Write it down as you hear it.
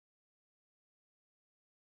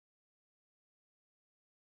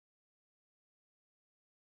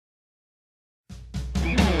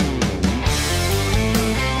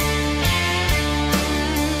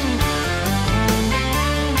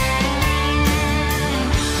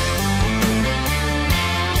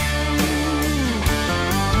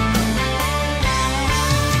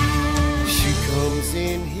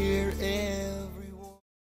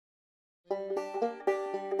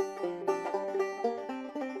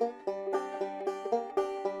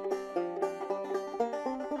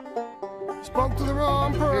Spoke to the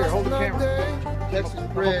wrong person. Here, hold the camera. Day. Texas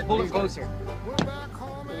bred. Pull it closer.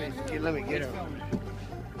 Let me get him.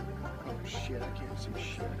 Oh shit, I can't see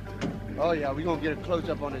shit. Oh yeah, we're gonna get a close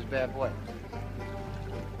up on this bad boy.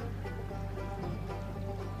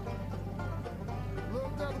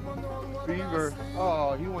 Beaver.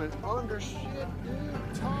 Oh, he went under shit,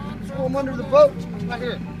 dude. Throw him under the boat. Right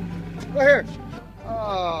here. Right here.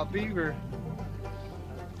 Oh, beaver.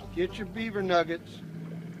 Get your beaver nuggets.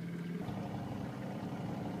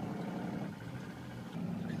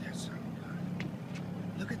 Look at that son of a gun.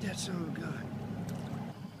 Look at that son of a gun.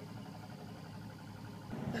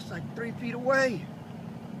 That's like 3 feet away.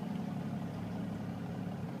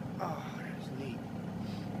 Oh, that's neat.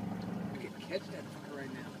 I can catch that fucker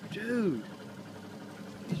right now. Dude.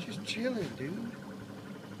 He's just chilling, dude. You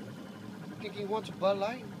think he wants a Bud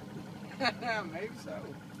Light? Maybe so.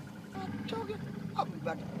 I'm talking. I'll be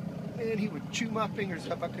back. Man, he would chew my fingers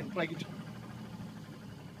up. I couldn't play guitar.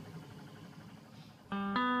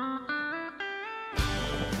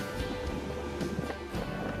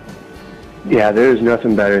 Yeah, there's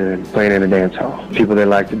nothing better than playing in a dance hall. People that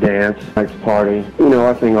like to dance, like to party, you know,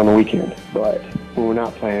 our thing on the weekend. But when we're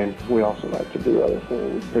not playing, we also like to do other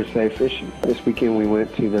things, per se fishing. This weekend we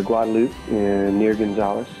went to the Guadalupe near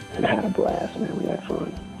Gonzales and had a blast, man. We had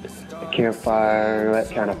fun. A campfire, that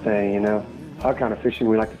kind of thing, you know. Our kind of fishing,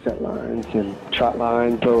 we like to set lines and trot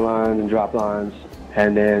lines, throw lines, and drop lines.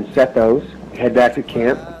 And then set those, head back to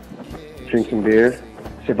camp, drink some beer,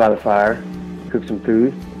 sit by the fire, cook some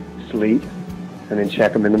food, sleep, and then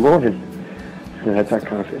check them in the morning. And that's our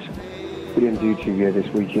kind of fishing. We didn't do too good this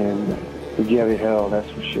weekend, but we gave it hell, that's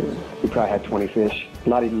for sure. We probably had 20 fish. A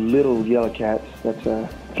lot of little yellow cats. That's a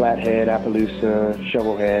flathead, Appaloosa,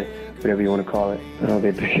 shovelhead, whatever you want to call it.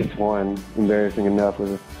 The biggest one, embarrassing enough,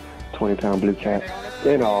 was a 20-pound blue cat.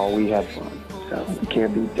 In all, we had fun. So you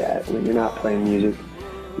can't beat that when you're not playing music,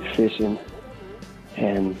 you're fishing,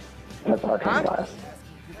 and that's our kind of life.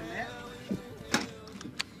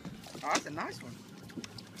 Oh, that's a nice one.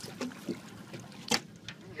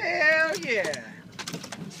 Hell yeah.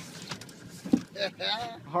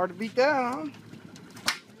 Hard to beat that, huh?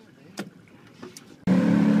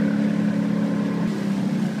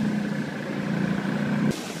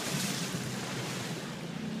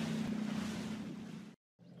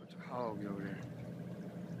 There's a hog over there.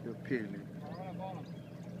 Little piglet.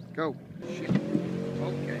 Go. Shit.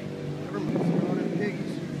 Okay. Never mind. See all them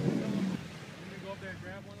piggies. Go up there and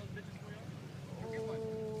grab one of those bitches for you?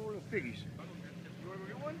 Oh, little piggies. You want to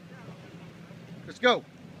go get one? Let's go.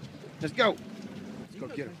 Let's go. Let's go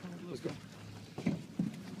get him. Let's go.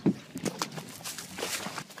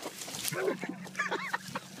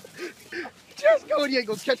 Just go and you ain't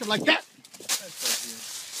gonna catch him like that.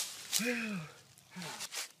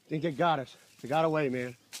 Think they got us. They got away,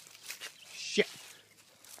 man. Shit.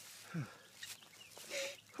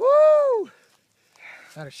 Woo!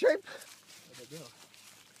 Out of shape. Where'd they go?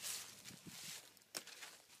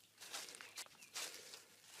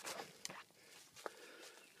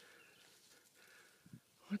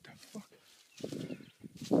 What the fuck?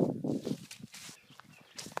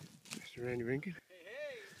 Mr. Randy Rankin.